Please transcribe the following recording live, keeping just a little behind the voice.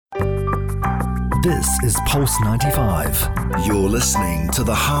This is Pulse 95. You're listening to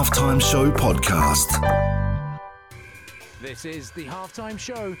the Halftime Show podcast. This is the Halftime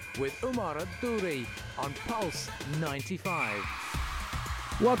Show with Umar Adouri on Pulse 95.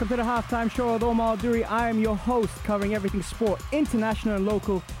 Welcome to the Halftime Show with Umar Adouri. I am your host, covering everything sport, international and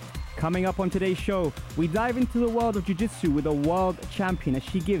local. Coming up on today's show, we dive into the world of Jiu-Jitsu with a world champion as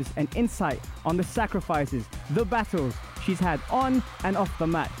she gives an insight on the sacrifices, the battles she's had on and off the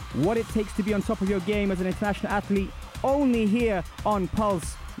mat, what it takes to be on top of your game as an international athlete, only here on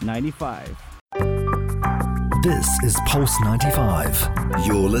Pulse 95. This is Pulse 95.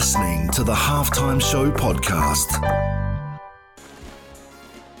 You're listening to the Halftime Show podcast.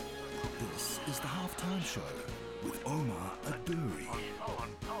 This is the Halftime Show with Omar Adouri. On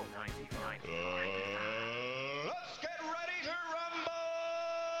Pulse 95. Let's get ready to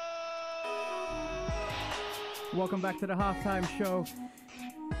rumble! Welcome back to the Halftime Show.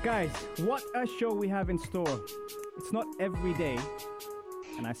 Guys, what a show we have in store. It's not every day,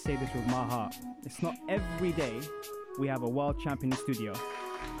 and I say this with my heart, it's not every day we have a world champion in the studio.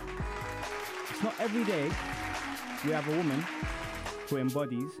 It's not every day we have a woman who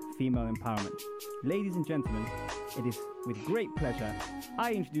embodies female empowerment. Ladies and gentlemen, it is with great pleasure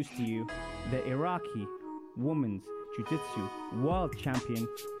I introduce to you the Iraqi women's jiu-jitsu world champion,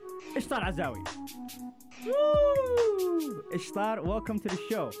 Ishtar Azzawi. Woo! Ishtar, welcome to the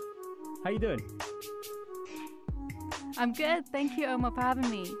show. How you doing? I'm good. Thank you, Omar, for having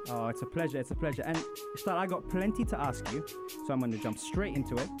me. Oh, it's a pleasure. It's a pleasure. And Ishtar, I got plenty to ask you, so I'm going to jump straight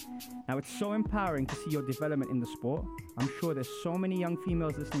into it. Now, it's so empowering to see your development in the sport. I'm sure there's so many young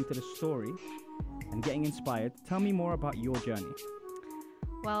females listening to the story and getting inspired. Tell me more about your journey.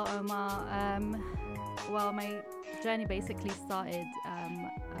 Well, Omar, my journey basically started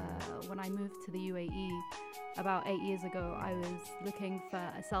when I moved to the UAE about 8 years ago. I was looking for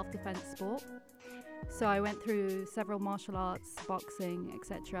a self-defense sport. So I went through several martial arts, boxing,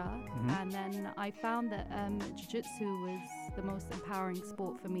 etc. And then I found that Jiu-Jitsu was the most empowering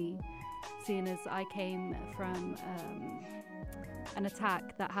sport for me, seeing as I came from an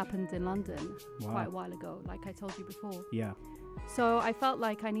attack that happened in London quite a while ago, like I told you before. Yeah. So I felt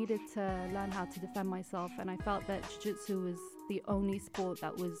like I needed to learn how to defend myself, and I felt that Jiu-Jitsu was the only sport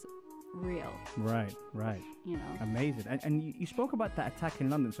that was real. Right. You know. Amazing. And you spoke about that attack in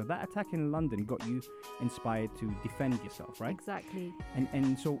London. So that attack in London got you inspired to defend yourself, right? Exactly.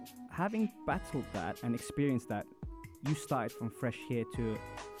 And so having battled that and experienced that, you started from fresh here to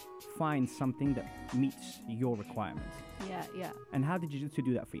find something that meets your requirements. Yeah. And how did Jiu-Jitsu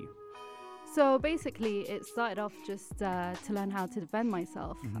do that for you? So basically, it started off just to learn how to defend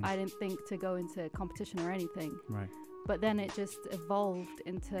myself. I didn't think to go into competition or anything. Right. But then it just evolved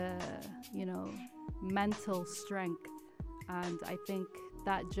into, mental strength. And I think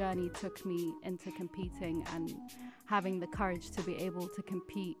that journey took me into competing and having the courage to be able to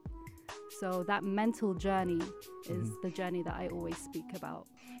compete. So that mental journey is the journey that I always speak about,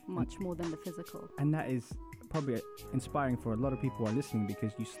 much more than the physical. And that is probably inspiring for a lot of people who are listening,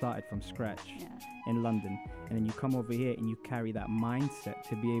 because you started from scratch in London, and then you come over here and you carry that mindset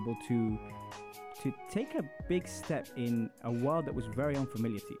to be able to take a big step in a world that was very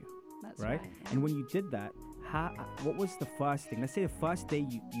unfamiliar to you. That's right? Yeah. And when you did that, what was the first thing? Let's say the first day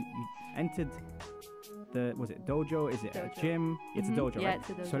you entered was it dojo? Is it Dojo. a gym? It's a dojo, Yeah, right? it's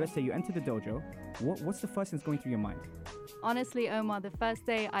a dojo. So let's say you entered the dojo. What's the first thing that's going through your mind? Honestly, Omar, the first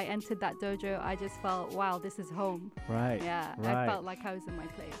day I entered that dojo, I just felt, wow, this is home. Right. Yeah, right. I felt like I was in my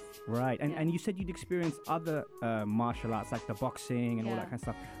place. Right. And Yeah. and you said you'd experienced other martial arts, like the boxing and all that kind of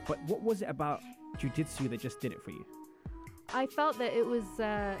stuff. But what was it about Jiu-Jitsu that just did it for you? I felt that it was,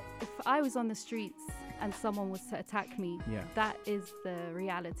 if I was on the streets and someone was to attack me, that is the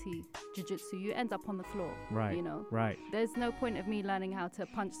reality. Jiu-Jitsu, you end up on the floor. Right. You know. Right. There's no point of me learning how to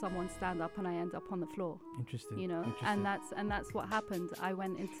punch someone, stand up, and I end up on the floor. Interesting. You know. Interesting. And that's what happened. I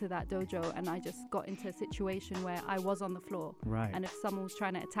went into that dojo and I just got into a situation where I was on the floor. Right. And if someone was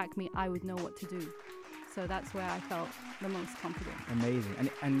trying to attack me, I would know what to do. So that's where I felt the most confident. Amazing.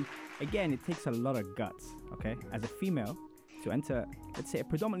 And again, it takes a lot of guts, okay? As a female, to enter, let's say, a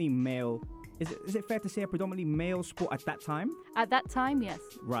predominantly male, is it fair to say a predominantly male sport at that time? At that time, yes.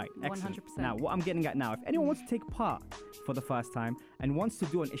 Right, excellent. 100%. Now, what I'm getting at now, if anyone wants to take part for the first time and wants to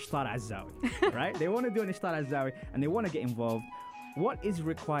do an Ishtar Azzawi, right? They want to do an Ishtar Azzawi and they want to get involved, what is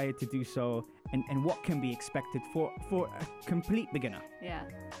required to do so, and what can be expected for a complete beginner? Yeah.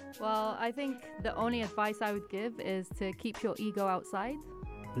 Well, I think the only advice I would give is to keep your ego outside.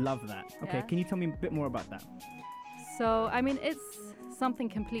 Love that. Okay, Yeah. can you tell me a bit more about that? So, I mean, it's something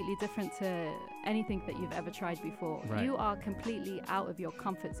completely different to anything that you've ever tried before. Right. You are completely out of your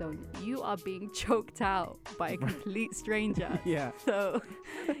comfort zone. You are being choked out by a complete stranger. Yeah. So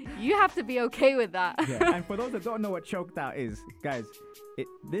you have to be okay with that. Yeah. And for those that don't know what choked out is, guys,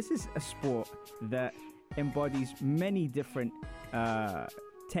 this is a sport that embodies many different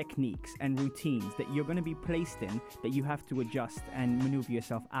techniques and routines that you're going to be placed in that you have to adjust and maneuver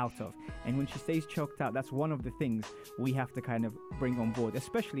yourself out of. And when she says choked out, that's one of the things we have to kind of bring on board,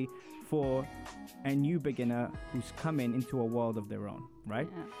 especially for a new beginner who's coming into a world of their own, right?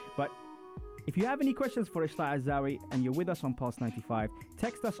 Yeah. But if you have any questions for Ishtar Azzawi and you're with us on Pulse 95,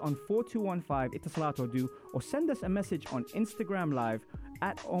 text us on 4215 Itasalat Ordu or send us a message on Instagram Live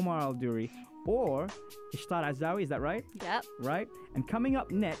at Omar Al Duri or Ishtar Azzawi, is that right? Yep. Right? And coming up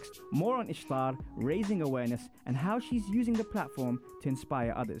next, more on Ishtar, raising awareness and how she's using the platform to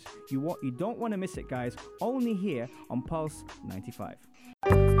inspire others. You don't want to miss it, guys. Only here on Pulse 95.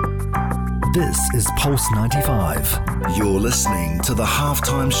 This is Pulse 95. You're listening to the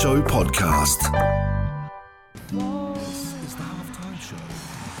Halftime Show podcast. This is the Halftime Show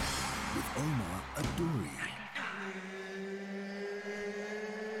with Omar Adouri.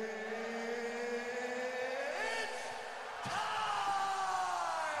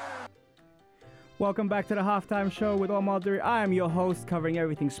 Welcome back to the Halftime Show with Omar Duri. I am your host, covering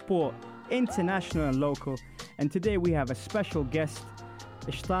everything sport, international and local. And today we have a special guest,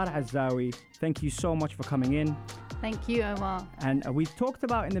 Ishtar Azzawi. Thank you so much for coming in. Thank you, Omar. And we talked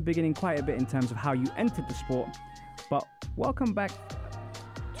about in the beginning quite a bit in terms of how you entered the sport. But welcome back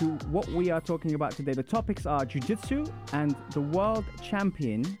to what we are talking about today. The topics are Jiu-Jitsu and the world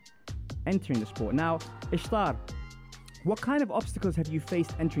champion entering the sport. Now, Ishtar, what kind of obstacles have you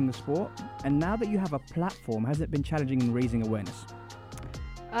faced entering the sport? And now that you have a platform, has it been challenging in raising awareness?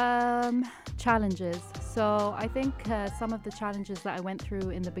 Challenges. So I think some of the challenges that I went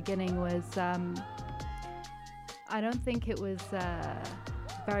through in the beginning was I don't think it was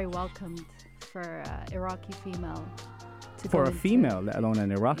very welcomed for Iraqi female to For go a female, let alone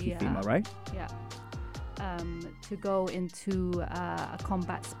an Iraqi female, right? Yeah. To go into a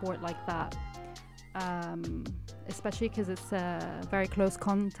combat sport like that. Especially because it's a very close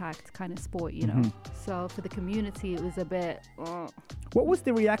contact kind of sport, you know. So for the community, it was a bit... What was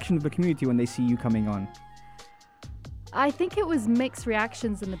the reaction of the community when they see you coming on? I think it was mixed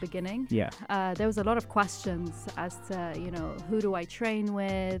reactions in the beginning. Yeah. There was a lot of questions as to, you know, who do I train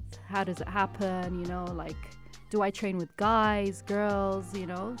with? How does it happen? You know, like, do I train with guys, girls, you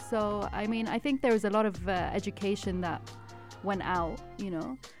know? So, I mean, I think there was a lot of education that went out, you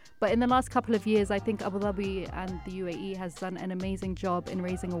know. But in the last couple of years, I think Abu Dhabi and the UAE has done an amazing job in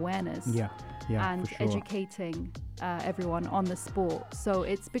raising awareness and for sure. educating everyone on the sport. So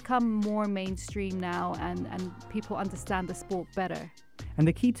it's become more mainstream now and people understand the sport better. And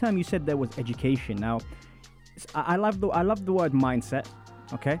the key term you said there was education. Now, I love the word mindset,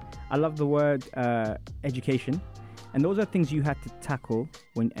 okay? I love the word education. And those are things you had to tackle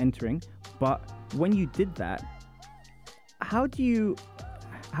when entering. But when you did that, how do you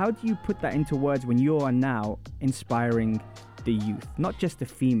put that into words when you are now inspiring the youth, not just the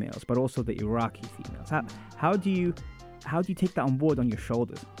females, but also the Iraqi females? How do you take that on board on your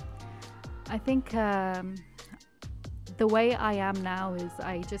shoulders? I think the way I am now is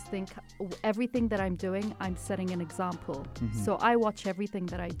I just think everything that I'm doing, I'm setting an example. So I watch everything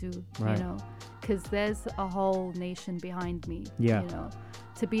that I do, Right. you know, because there's a whole nation behind me, Yeah. you know.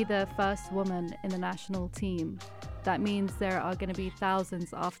 To be the first woman in the national team, that means there are going to be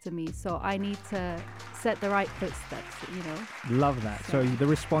thousands after me. So I need to set the right footsteps, you know. Love that. So the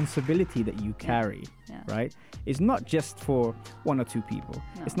responsibility that you carry, right, is not just for one or two people.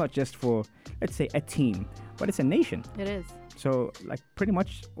 No. It's not just for, let's say, a team, but it's a nation. It is. So, like, pretty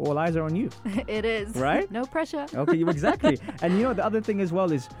much all eyes are on you. It is. Right? No pressure. Okay, exactly. And you know, the other thing as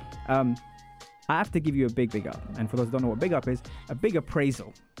well is, I have to give you a big up. And for those who don't know what big up is, a big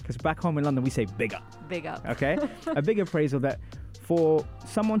appraisal. Because back home in London, we say big up. Big up. Okay? A big appraisal that for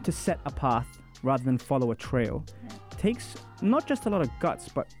someone to set a path rather than follow a trail takes not just a lot of guts,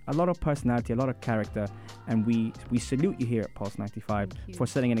 but a lot of personality, a lot of character. And we salute you here at Pulse 95 for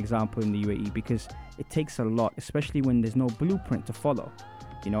setting an example in the UAE, because it takes a lot, especially when there's no blueprint to follow.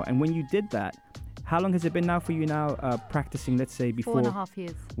 You know, and when you did that, how long has it been now for you now practicing, let's say, before? 4.5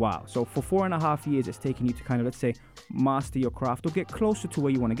 years. Wow. So for 4.5 years, it's taken you to kind of, let's say, master your craft or get closer to where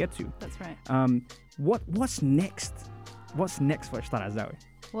you want to get to. That's right. What's next? What's next for Ishtar Azzawi?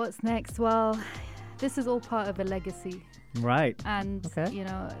 What's next? Well, this is all part of a legacy. Right. And, you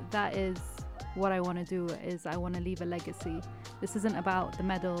know, that is what I want to do, is I want to leave a legacy. This isn't about the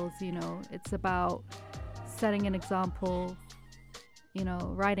medals, you know. It's about setting an example,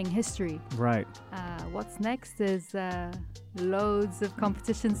 writing history. Right. What's next is loads of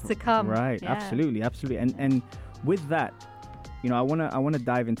competitions to come. Right. Yeah. Absolutely. And with that, I wanna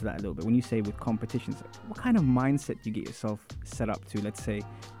dive into that a little bit. When you say with competitions, what kind of mindset do you get yourself set up to? Let's say,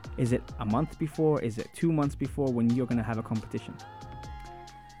 is it a month before? Is it 2 months before when you're gonna have a competition?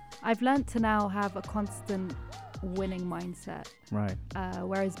 I've learned to now have a constant winning mindset. Right.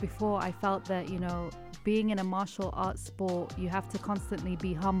 Whereas before I felt that, being in a martial arts sport, you have to constantly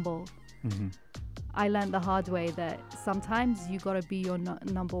be humble. Mm-hmm. I learned the hard way that sometimes you got to be your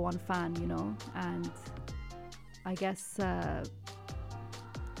number one fan, and I guess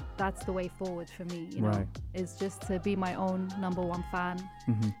that's the way forward for me, Right. is just to be my own number one fan,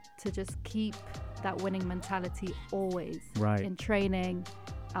 Mm-hmm. to just keep that winning mentality always, Right. in training,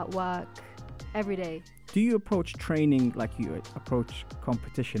 at work, every day. Do you approach training like you approach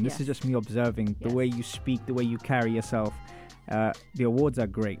competition? This Yes. is just me observing the Yes. way you speak, the way you carry yourself. The awards are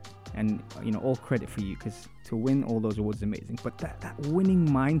great, and all credit for you, because to win all those awards is amazing. But that winning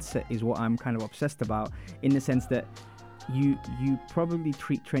mindset is what I'm kind of obsessed about, in the sense that you probably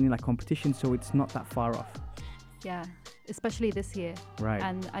treat training like competition, so it's not that far off. Yeah, especially this year. Right.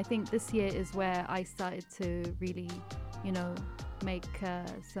 And I think this year is where I started to really, make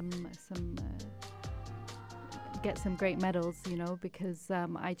get some great medals, because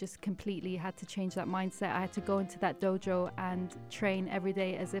I just completely had to change that mindset. I had to go into that dojo and train every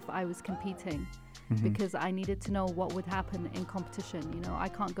day as if I was competing, Mhm. because I needed to know what would happen in competition. I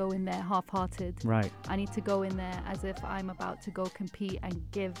can't go in there half-hearted. Right. I need to go in there as if I'm about to go compete and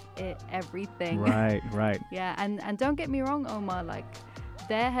give it everything. Right. Right. Yeah, and don't get me wrong, Omar,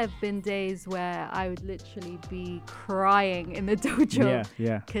 there have been days where I would literally be crying in the dojo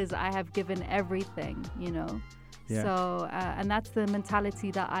Yeah. because I have given everything, Yeah. So, and that's the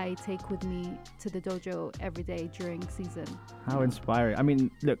mentality that I take with me to the dojo every day during season. How inspiring. I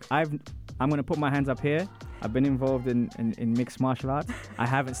mean, look, I'm going to put my hands up here. I've been involved in mixed martial arts. I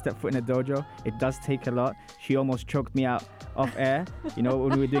haven't stepped foot in a dojo. It does take a lot. She almost choked me out off air, when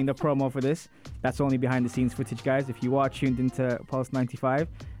we were doing the promo for this. That's only behind the scenes footage, guys. If you are tuned into Pulse 95,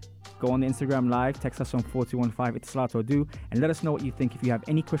 go on the Instagram live, text us on 4215 Itslato do, and let us know what you think. If you have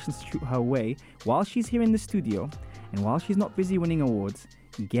any questions to shoot her way while she's here in the studio and while she's not busy winning awards,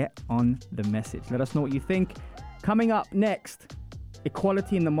 get on the message. Let us know what you think. Coming up next,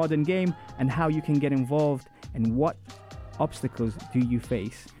 equality in the modern game and how you can get involved, and what obstacles do you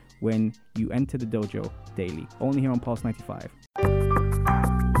face when you enter the dojo daily. Only here on Pulse 95.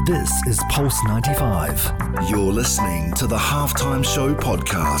 This is Pulse 95. You're listening to the Halftime Show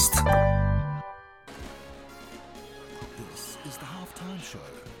podcast. This is the Halftime Show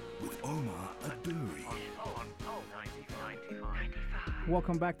with Omar Adouri.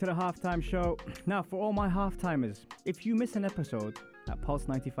 Welcome back to the Halftime Show. Now, for all my halftimers, if you miss an episode at Pulse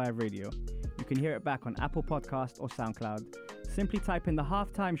 95 Radio, you can hear it back on Apple Podcast or SoundCloud. Simply type in the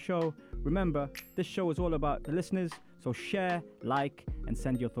Halftime Show. Remember, this show is all about the listeners, so share, like, and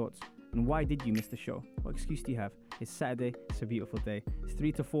send your thoughts. And why did you miss the show? What excuse do you have? It's Saturday, it's a beautiful day. It's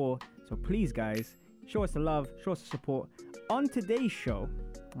 3 to 4, so please, guys, show us the love, show us the support. On today's show,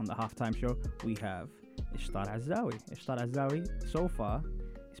 on the Halftime Show, we have Ishtar Azzawi. Ishtar Azzawi, so far,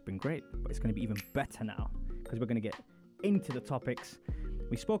 it's been great, but it's going to be even better now, because we're going to get into the topics.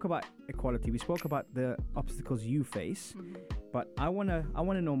 We spoke about equality, we spoke about the obstacles you face, but I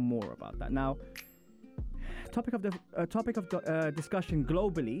wanna know more about that. Now, topic of discussion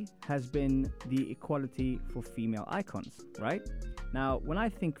globally has been the equality for female icons, right? Now, when I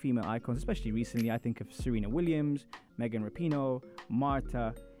think female icons, especially recently, I think of Serena Williams, Megan Rapinoe,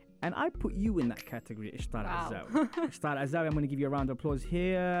 Marta, and I put you in that category, Ishtar Azzawi. Ishtar Azzawi, I'm going to give you a round of applause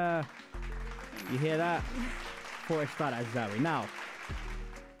here. You hear that? For Ishtar Azzawi. Now,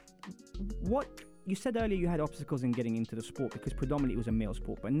 what you said earlier, you had obstacles in getting into the sport because predominantly it was a male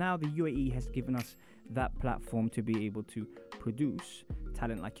sport, but now the UAE has given us that platform to be able to produce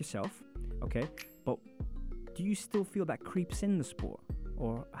talent like yourself, okay? But do you still feel that creeps in the sport,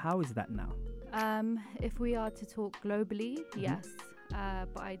 or how is that now? If we are to talk globally, yes,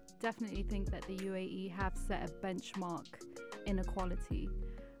 but I definitely think that the UAE have set a benchmark in equality,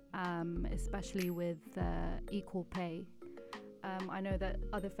 especially with equal pay. I know that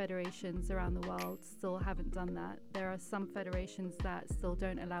other federations around the world still haven't done that. There are some federations that still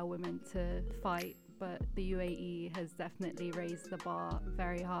don't allow women to fight, but the UAE has definitely raised the bar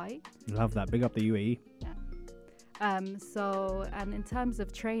very high. Love that. Big up the UAE. Yeah. And in terms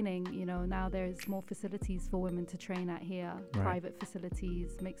of training, now there's more facilities for women to train at here, private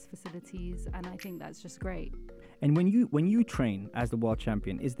facilities, mixed facilities, and I think that's just great. And when you train as the world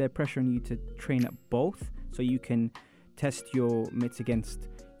champion, is there pressure on you to train at both so you can test your mitts against,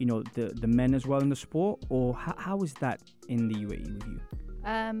 the men as well in the sport? Or how is that in the UAE with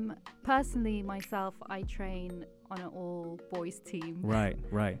you? Personally, myself, I train on an all-boys team. Right.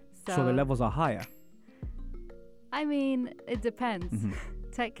 So the levels are higher? I mean, it depends. Mm-hmm.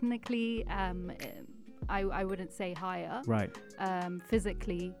 Technically, I wouldn't say higher. Right.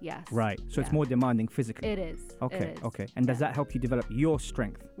 Physically, yes. Right. So it's more demanding physically. It is. Okay. And does that help you develop your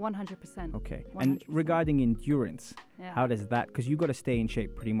strength? 100%. Okay. 100%. And regarding endurance, how does that? Because you've got to stay in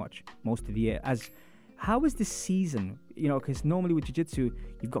shape pretty much most of the year. How is this season? Because normally with jiu-jitsu,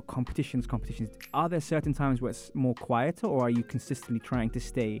 you've got competitions. Are there certain times where it's more quieter, or are you consistently trying to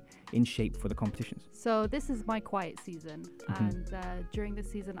stay in shape for the competitions? So this is my quiet season. Mm-hmm. And during the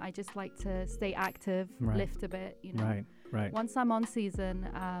season, I just like to stay active, lift a bit, Right. Once I'm on season,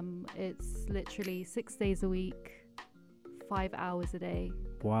 it's literally 6 days a week, 5 hours a day.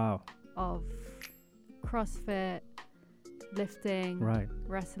 Wow. Of CrossFit, lifting,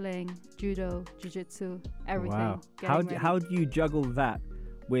 wrestling, judo, jiu-jitsu, everything. Wow. How do you juggle that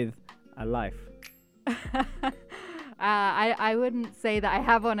with a life? I wouldn't say that I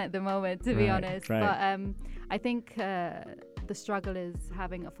have one at the moment, to be honest. Right. But I think the struggle is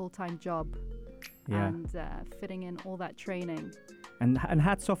having a full-time job and fitting in all that training. And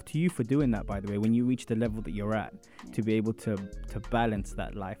hats off to you for doing that, by the way, when you reach the level that you're at, to be able to balance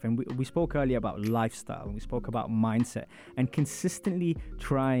that life. And we spoke earlier about lifestyle, and we spoke about mindset, and consistently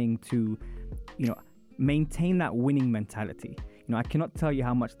trying to, maintain that winning mentality. I cannot tell you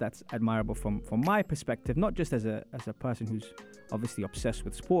how much that's admirable from my perspective, not just as a person who's obviously obsessed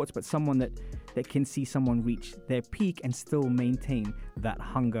with sports, but someone that can see someone reach their peak and still maintain that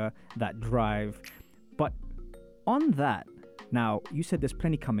hunger, that drive. But on that, now, you said there's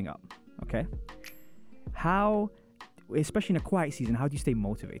plenty coming up, okay? How, especially in a quiet season, how do you stay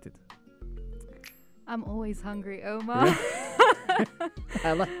motivated? I'm always hungry, Omar.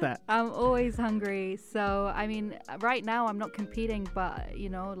 I like that. I'm always hungry. So, I mean, right now I'm not competing, but,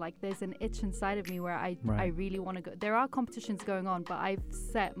 there's an itch inside of me where I really want to go. There are competitions going on, but I've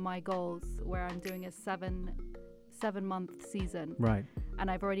set my goals where I'm doing a seven-month season. Right. And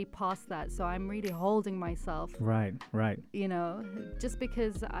I've already passed that, so I'm really holding myself. Right. Just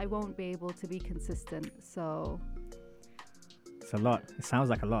because I won't be able to be consistent. So it's a lot. It sounds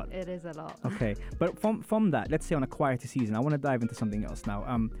like a lot. It is a lot. Okay, but from that, let's say on a quieter season, I want to dive into something else now.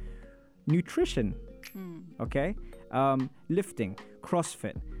 Nutrition. Okay. Lifting,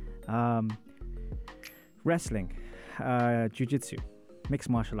 CrossFit, wrestling, jiu-jitsu, mixed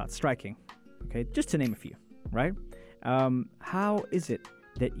martial arts, striking. Okay, just to name a few. Right? How is it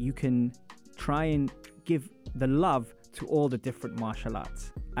that you can try and give the love to all the different martial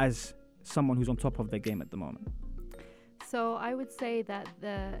arts as someone who's on top of their game at the moment? So I would say that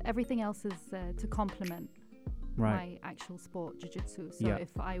everything else is to complement my actual sport, jiu-jitsu. So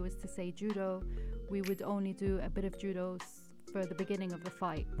if I was to say judo, we would only do a bit of judo for the beginning of the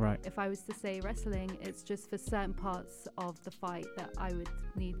fight. Right. If I was to say wrestling, it's just for certain parts of the fight that I would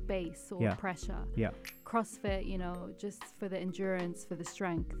need base or pressure. Yeah. CrossFit, just for the endurance, for the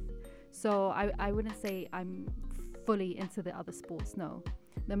strength. So I wouldn't say I'm fully into the other sports, no.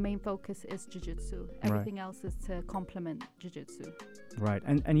 The main focus is jiu-jitsu. Everything else is to complement jiu-jitsu. Right.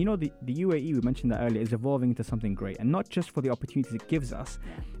 And the UAE, we mentioned that earlier, is evolving into something great. And not just for the opportunities it gives us,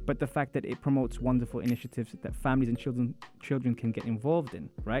 but the fact that it promotes wonderful initiatives that families and children can get involved in,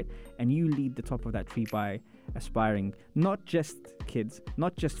 right? And you lead the top of that tree by aspiring not just kids,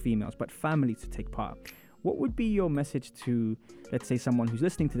 not just females, but families to take part. What would be your message to, let's say, someone who's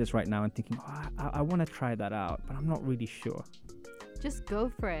listening to this right now and thinking, I want to try that out, but I'm not really sure? Just go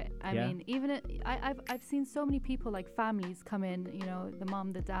for it. I mean, even I've seen so many people, like families come in, the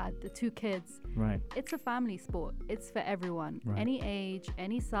mom, the dad, the two kids. Right. It's a family sport. It's for everyone. Right. Any age,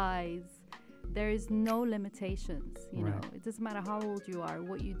 any size. There is no limitations, you know. It doesn't matter how old you are,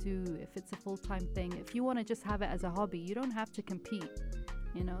 what you do, if it's a full-time thing. If you want to just have it as a hobby, you don't have to compete,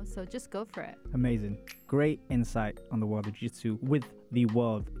 so just go for it. Amazing. Great insight on the world of jiu-jitsu with the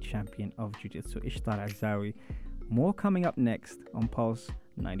world champion of jiu-jitsu, Ishtar Azzawi. More coming up next on Pulse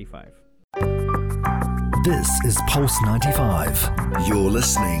 95. This is Pulse 95. You're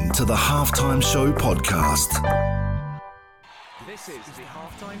listening to the Halftime Show podcast. This is the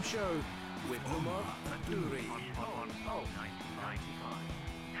Halftime Show with Umar Duri on Pulse 95.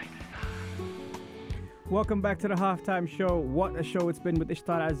 Welcome back to the Halftime Show. What a show it's been with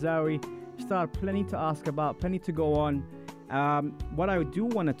Ishtar Azzawi. Ishtar, plenty to ask about, plenty to go on. What I do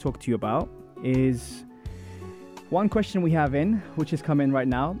want to talk to you about is one question we have in, which has come in right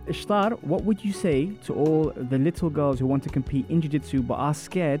now. Ishtar, what would you say to all the little girls who want to compete in Jiu-Jitsu but are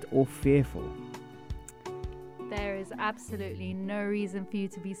scared or fearful? There is absolutely no reason for you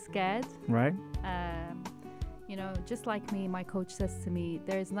to be scared. Right? You know, just like me, my coach says to me,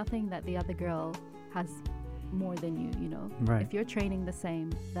 there is nothing that the other girl has more than you, you know. Right. If you're training the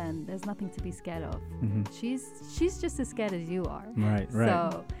same, then there's nothing to be scared of. Mm-hmm. She's just as scared as you are. Right.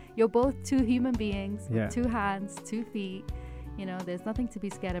 So you're both two human beings Yeah. with 2 hands, 2 feet. You know, there's nothing to be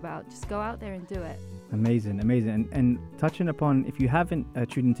scared about. Just go out there and do it. Amazing. And touching upon, if you haven't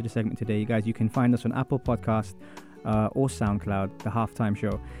tuned into the segment today, you guys, you can find us on Apple Podcast or SoundCloud, The Halftime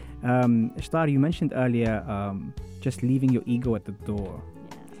Show. Ishtar, you mentioned earlier just leaving your ego at the door.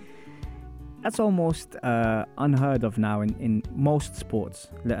 Yeah. That's almost unheard of now in most sports,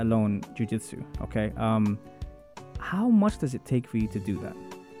 let alone Jiu-Jitsu, okay? How much does it take for you to do that?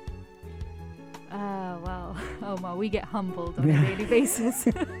 Well, Omar, we get humbled on a daily basis.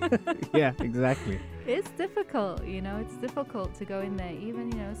 Yeah, exactly. It's difficult, you know, it's difficult to go in there.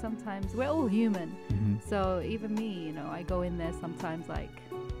 Even, you know, sometimes we're all human. Mm-hmm. So even me, you know, I go in there sometimes like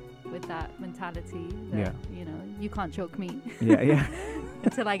with that mentality that, Yeah. you know, you can't choke me Yeah.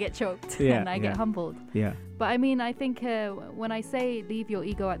 until I get choked Yeah, and I yeah. get humbled. Yeah. But I mean, I think when I say leave your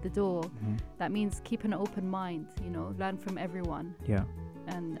ego at the door, Mm-hmm. that means keep an open mind, you know, learn from everyone. Yeah.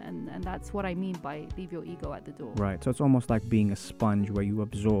 And that's what I mean by leave your ego at the door. Right. So it's almost like being a sponge where you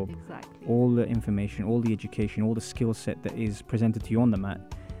absorb Exactly. all the information, all the education, all the skill set that is presented to you on the mat.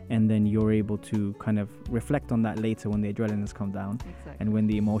 And then you're able to kind of reflect on that later when the adrenaline has come down Exactly. and when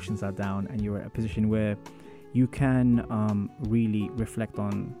the emotions are down, and you're at a position where you can really reflect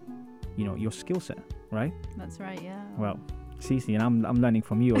on, you know, your skill set, right? That's right, yeah. Well, Cece, and I'm learning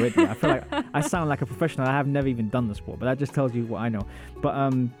from you already. I feel like I sound like a professional. I have never even done the sport, but that just tells you what I know. But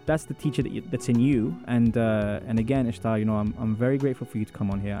that's the teacher that's in you. And again, Ishtar, you know, I'm very grateful for you to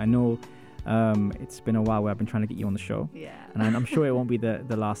come on here. I know it's been a while where I've been trying to get you on the show. Yeah. And I'm sure it won't be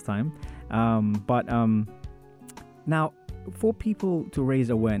the last time. But now, for people to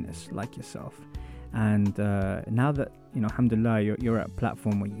raise awareness like yourself, and now that, you know, alhamdulillah, you're at a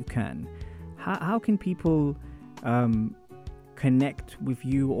platform where you can, how can people connect with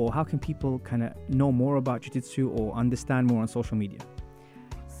you, or how can people kind of know more about Jiu-Jitsu or understand more on social media?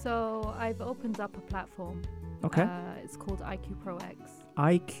 So I've opened up a platform. Okay. It's called IQ Pro X.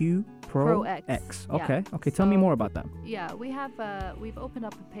 IQ Pro X. Yeah. Okay. Tell me So- more about that. Yeah, we've opened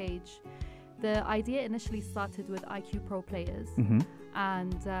up a page. The idea initially started with IQ Pro players, Mm-hmm.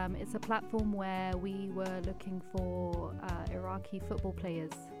 and it's a platform where we were looking for Iraqi football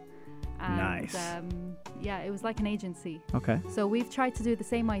players. And, Nice. Yeah, it was like an agency. Okay. So we've tried to do the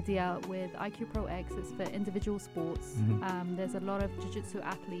same idea with IQ Pro X. It's for individual sports. Mhm. There's a lot of Jiu-Jitsu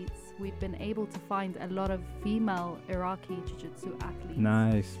athletes. We've been able to find a lot of female Iraqi Jiu-Jitsu athletes.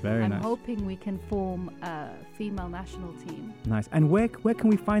 Nice. Very I'm nice. hoping we can form a female national team. Nice. And where can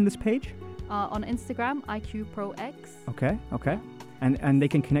we find this page? On Instagram, IQ Pro X. Okay. And they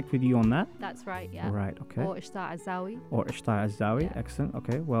can connect with you on that? That's right, yeah. Right, okay. Or Ishtar Azzawi. Or Ishtar Azzawi. Yeah. Excellent.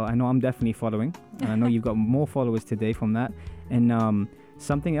 Okay. Well, I know I'm definitely following. And I know you've got more followers today from that. And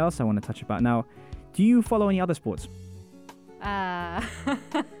something else I want to touch about. Now, do you follow any other sports? Not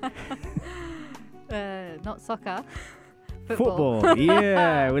soccer. Football.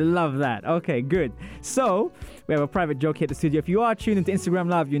 Yeah, we love that. Okay, good. So, we have a private joke here at the studio. If you are tuned into Instagram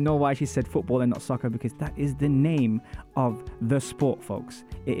Live, you know why she said football and not soccer, because that is the name of the sport, folks.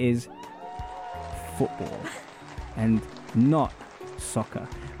 It is football and not soccer.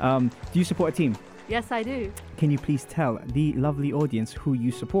 Do you support a team? Yes, I do. Can you please tell the lovely audience who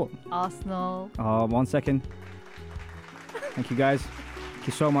you support? Arsenal. 1 second. Thank you, guys. Thank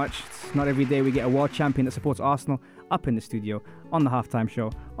you so much. It's not every day we get a world champion that supports Arsenal up in the studio on the Halftime Show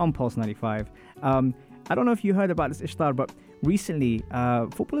on Pulse 95. I don't know if you heard about this, Ishtar, but recently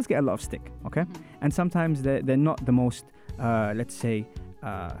footballers get a lot of stick, okay? And sometimes they're not the most, let's say,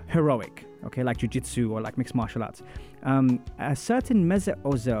 heroic, okay, like Jiu-Jitsu or like mixed martial arts. A certain Mesut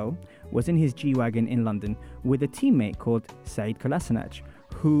Ozil was in his G-Wagon in London with a teammate called Said Kolasinac,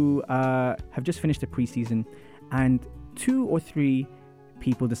 who have just finished the preseason, and 2 or 3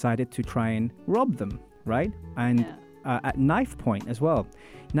 people decided to try and rob them, right? And at knife point as well.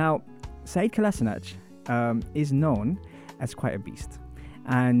 Now, Said Kolasinac is known as quite a beast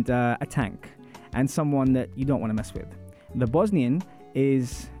and a tank and someone that you don't want to mess with. The Bosnian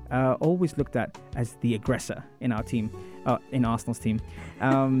is always looked at as the aggressor in our team, in Arsenal's team.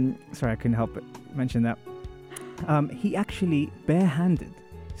 Sorry, I couldn't help but mention that. He actually barehanded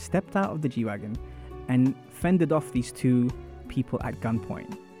stepped out of the G-Wagon and fended off these two people at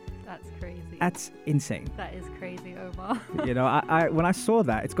gunpoint. That's crazy. That's insane. That is crazy, Omar. You know, I when I saw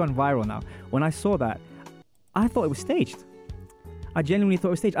that, it's gone viral now. When I saw that, I thought it was staged. I genuinely thought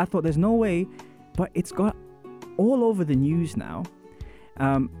it was staged. I thought there's no way, but it's got all over the news now.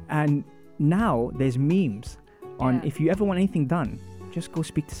 And now there's memes on if you ever want anything done, just go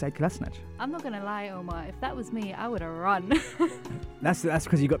speak to Said Kolasinac. I'm not gonna lie, Omar. If that was me, I would have run. That's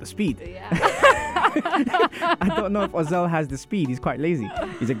because you got the speed. Yeah. I don't know if Azzawi has the speed. He's quite lazy.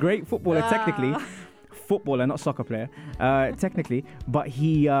 He's a great footballer, technically. Footballer, not soccer player, technically. But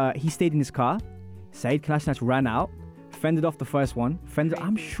he stayed in his car. Said Kolasinac ran out, fended off the first one.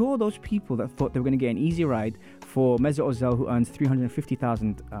 I'm sure those people that thought they were going to get an easy ride for Mesut Ozil, who earns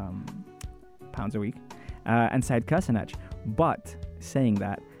 £350,000 pounds a week, and Said Kolasinac. But saying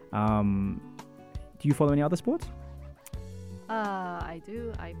that, do you follow any other sports? I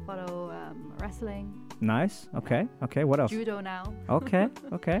do. I follow wrestling. Nice. Okay. What else? Judo now. Okay.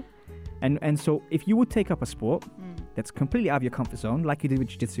 And so if you would take up a sport that's completely out of your comfort zone, like you did with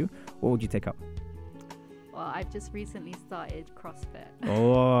Jiu-Jitsu, what would you take up? Well, I've just recently started CrossFit.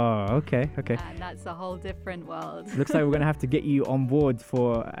 Oh, okay. And that's a whole different world. Looks like we're going to have to get you on board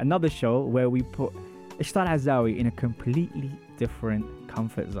for another show where we put Ishtar Azzawi in a completely different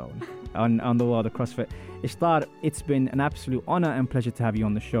comfort zone on the world of CrossFit. Ishtar, it's been an absolute honor and pleasure to have you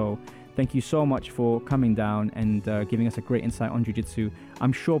on the show. Thank you so much for coming down and giving us a great insight on Jiu-Jitsu.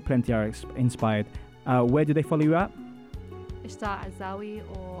 I'm sure plenty are inspired. Where do they follow you at? Ishtar Azzawi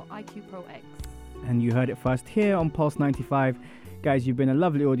or IQ Pro X. And you heard it first here on Pulse 95. Guys, you've been a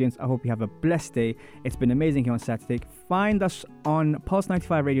lovely audience. I hope you have a blessed day. It's been amazing here on Saturday. Find us on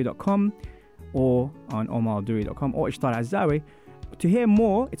pulse95radio.com or on omaralduri.com or Ishtar Azzawi. To hear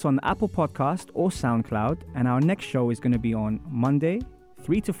more, it's on the Apple Podcast or SoundCloud. And our next show is going to be on Monday,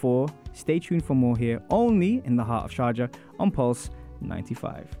 3 to 4. Stay tuned for more here, only in the heart of Sharjah on Pulse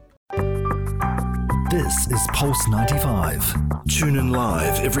 95. This is Pulse 95. Tune in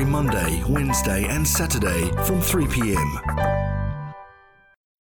live every Monday, Wednesday and Saturday from 3 p.m.